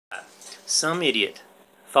Some idiot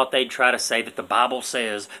thought they'd try to say that the Bible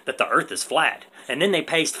says that the earth is flat. And then they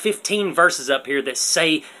paste 15 verses up here that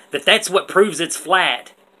say that that's what proves it's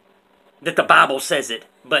flat. That the Bible says it.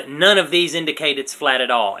 But none of these indicate it's flat at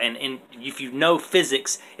all. And if you know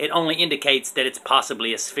physics, it only indicates that it's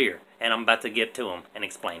possibly a sphere. And I'm about to get to them and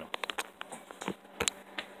explain them.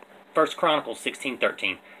 1 Chronicles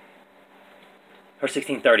 16:13. Or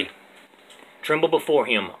 16:30. Tremble before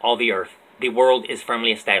him, all the earth. The world is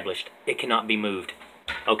firmly established. It cannot be moved.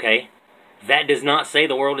 Okay? That does not say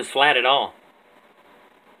the world is flat at all.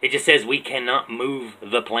 It just says we cannot move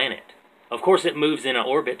the planet. Of course it moves in an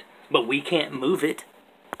orbit, but we can't move it.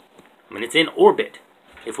 I mean, it's in orbit.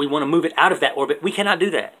 If we want to move it out of that orbit, we cannot do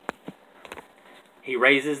that. He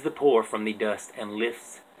raises the poor from the dust and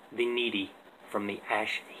lifts the needy from the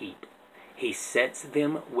ash heap. He sets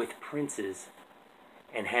them with princes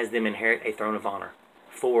and has them inherit a throne of honor.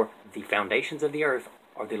 For the foundations of the earth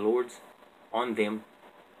are the Lord's. On them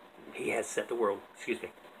he has set the world. Excuse me.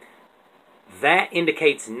 That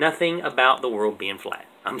indicates nothing about the world being flat.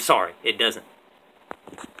 I'm sorry, it doesn't.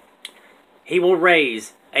 He will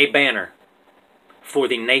raise a banner for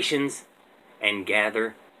the nations and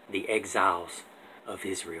gather the exiles of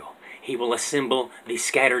Israel. He will assemble the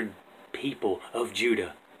scattered people of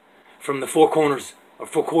Judah from the four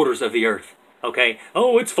quarters of the earth. Okay?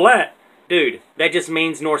 Oh, it's flat. Dude, that just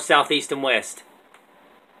means north, south, east, and west.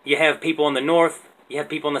 You have people in the north, you have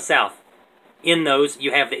people in the south. In those,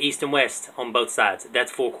 you have the east and west on both sides.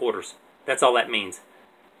 That's 4 quarters. That's all that means.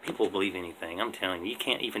 People believe anything. I'm telling you, you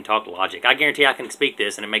can't even talk logic. I guarantee I can speak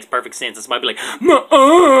this and it makes perfect sense. And somebody be like,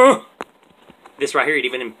 nuh-uh. This right here, it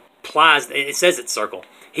even implies, it says it's circle.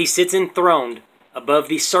 He sits enthroned above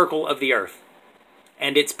the circle of the earth.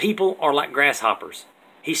 And its people are like grasshoppers.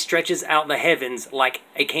 He stretches out the heavens like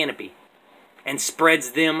a canopy and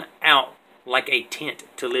spreads them out like a tent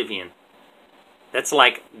to live in. That's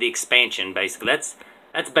like the expansion, basically.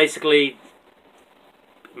 That's basically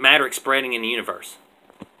matter spreading in the universe.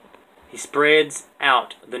 He spreads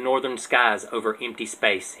out the northern skies over empty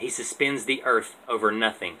space. He suspends the earth over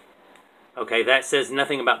nothing. Okay, that says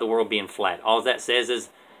nothing about the world being flat. All that says is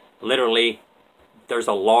literally there's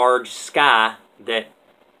a large sky that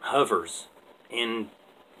hovers in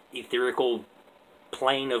etherical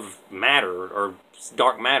plane of matter, or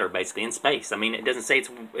dark matter, basically, in space. I mean, it doesn't say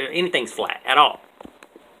anything's flat at all.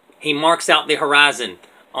 He marks out the horizon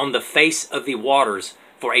on the face of the waters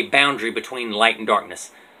for a boundary between light and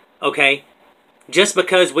darkness. Okay? Just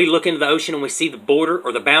because we look into the ocean and we see the border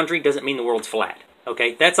or the boundary doesn't mean the world's flat.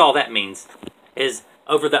 Okay? That's all that means. Is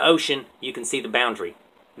over the ocean, you can see the boundary.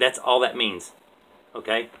 That's all that means.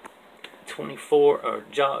 Okay? 24, or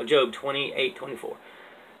Job 28:24.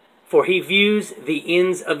 For he views the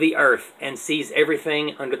ends of the earth and sees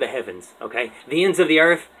everything under the heavens. Okay? The ends of the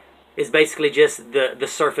earth is basically just the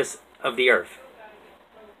surface of the earth.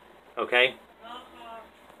 Okay?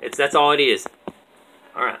 That's all it is.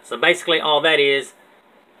 Alright, so basically all that is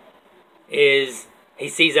he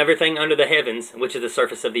sees everything under the heavens, which is the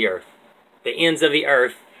surface of the earth. The ends of the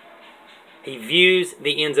earth. He views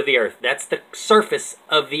the ends of the earth. That's the surface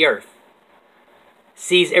of the earth.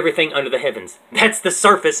 Sees everything under the heavens. That's the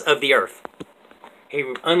surface of the earth. He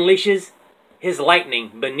unleashes his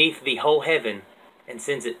lightning beneath the whole heaven and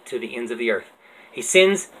sends it to the ends of the earth. He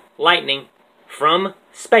sends lightning from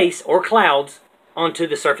space or clouds onto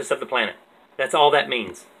the surface of the planet. That's all that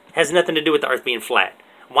means. Has nothing to do with the earth being flat.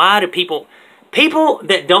 Why do people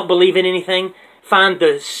that don't believe in anything find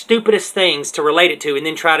the stupidest things to relate it to and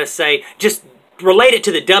then try to say, just relate it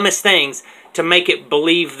to the dumbest things to make it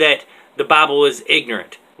believe that the Bible is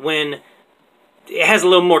ignorant, when it has a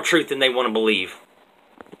little more truth than they want to believe.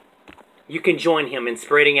 You can join him in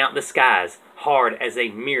spreading out the skies hard as a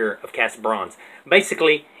mirror of cast bronze.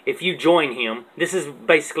 Basically, if you join him, this is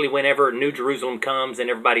basically whenever New Jerusalem comes and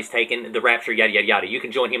everybody's taken, the rapture, yada, yada, yada. You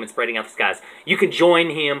can join him in spreading out the skies. You can join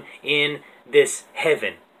him in this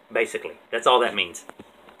heaven, basically. That's all that means.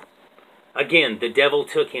 Again, the devil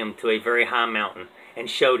took him to a very high mountain and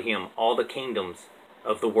showed him all the kingdoms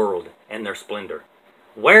of the world and their splendor.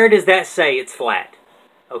 Where does that say it's flat?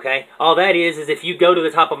 Okay? All that is if you go to the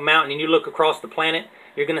top of a mountain and you look across the planet,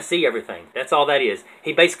 you're going to see everything. That's all that is.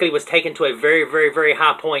 He basically was taken to a very, very, very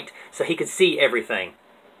high point so he could see everything.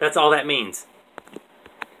 That's all that means.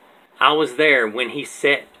 I was there when he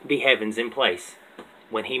set the heavens in place,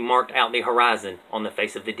 when he marked out the horizon on the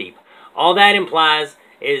face of the deep. All that implies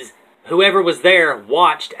is whoever was there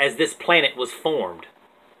watched as this planet was formed.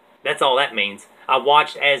 That's all that means. I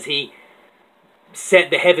watched as he set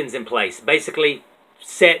the heavens in place. Basically,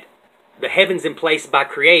 set the heavens in place by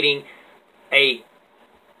creating a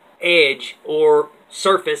edge or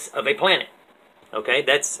surface of a planet. Okay,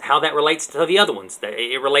 that's how that relates to the other ones.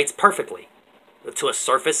 It relates perfectly to a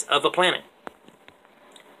surface of a planet.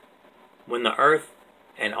 When the earth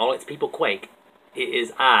and all its people quake, it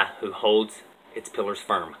is I who holds its pillars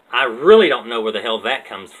firm. I really don't know where the hell that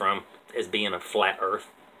comes from as being a flat earth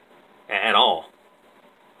at all.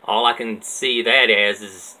 All I can see that as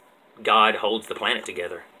is God holds the planet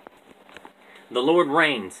together. The Lord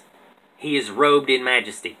reigns. He is robed in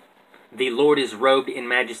majesty. The Lord is robed in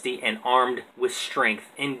majesty and armed with strength.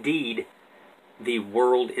 Indeed, the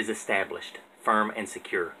world is established, firm and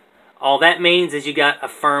secure. All that means is you got a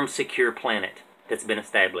firm, secure planet that's been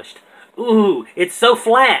established. Ooh, it's so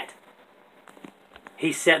flat.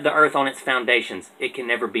 He set the earth on its foundations. It can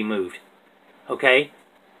never be moved. Okay?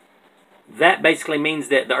 That basically means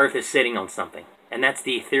that the earth is sitting on something. And that's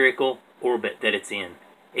the etherical orbit that it's in.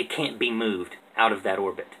 It can't be moved out of that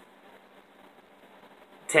orbit.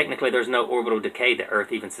 Technically, there's no orbital decay that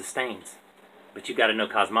Earth even sustains. But you've got to know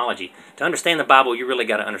cosmology. To understand the Bible, you really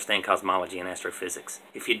got to understand cosmology and astrophysics.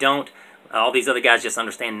 If you don't, all these other guys just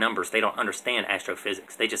understand numbers. They don't understand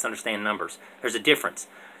astrophysics. They just understand numbers. There's a difference.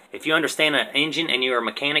 If you understand an engine and you're a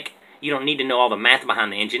mechanic, you don't need to know all the math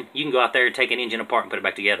behind the engine. You can go out there and take an engine apart and put it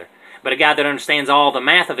back together. But a guy that understands all the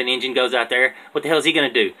math of an engine goes out there, what the hell is he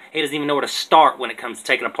going to do? He doesn't even know where to start when it comes to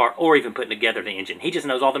taking apart or even putting together the engine. He just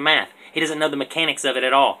knows all the math. He doesn't know the mechanics of it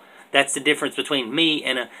at all. That's the difference between me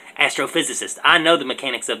and an astrophysicist. I know the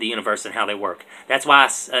mechanics of the universe and how they work. That's why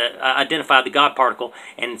I identified the God particle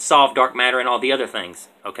and solved dark matter and all the other things.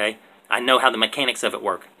 Okay? I know how the mechanics of it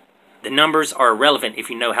work. The numbers are irrelevant if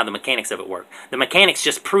you know how the mechanics of it work. The mechanics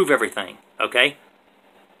just prove everything. Okay?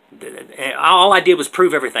 All I did was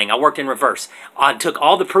prove everything. I worked in reverse. I took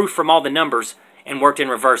all the proof from all the numbers and worked in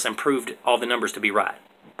reverse and proved all the numbers to be right.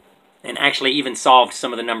 And actually even solved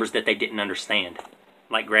some of the numbers that they didn't understand,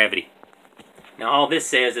 like gravity. Now all this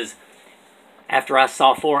says is, after I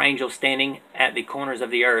saw 4 angels standing at the corners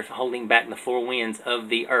of the earth, holding back the 4 winds of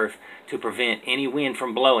the earth to prevent any wind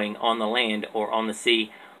from blowing on the land or on the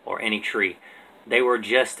sea or any tree. They were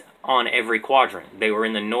just on every quadrant. They were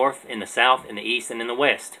in the north, in the south, in the east, and in the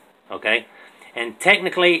west. Okay? And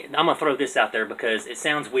technically, I'm going to throw this out there because it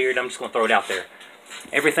sounds weird. I'm just going to throw it out there.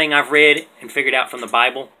 Everything I've read and figured out from the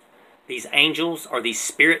Bible, these angels or these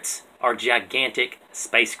spirits are gigantic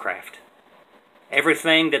spacecraft.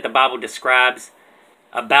 Everything that the Bible describes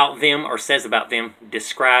about them or says about them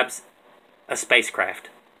describes a spacecraft.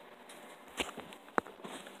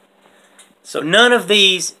 So none of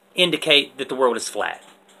these indicate that the world is flat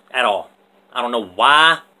at all. I don't know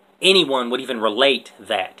why anyone would even relate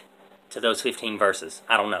that to those 15 verses.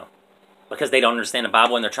 I don't know. Because they don't understand the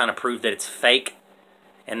Bible and they're trying to prove that it's fake.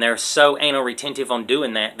 And they're so anal retentive on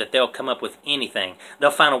doing that that they'll come up with anything.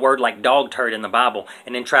 They'll find a word like dog turd in the Bible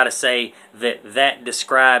and then try to say that that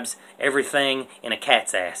describes everything in a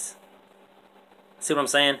cat's ass. See what I'm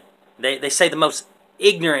saying? They say the most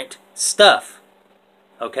ignorant stuff.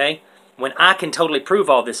 Okay? When I can totally prove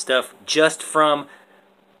all this stuff just from,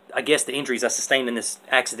 I guess, the injuries I sustained in this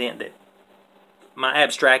accident, that my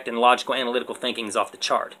abstract and logical analytical thinking is off the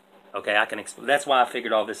chart. Okay, that's why I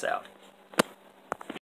figured all this out.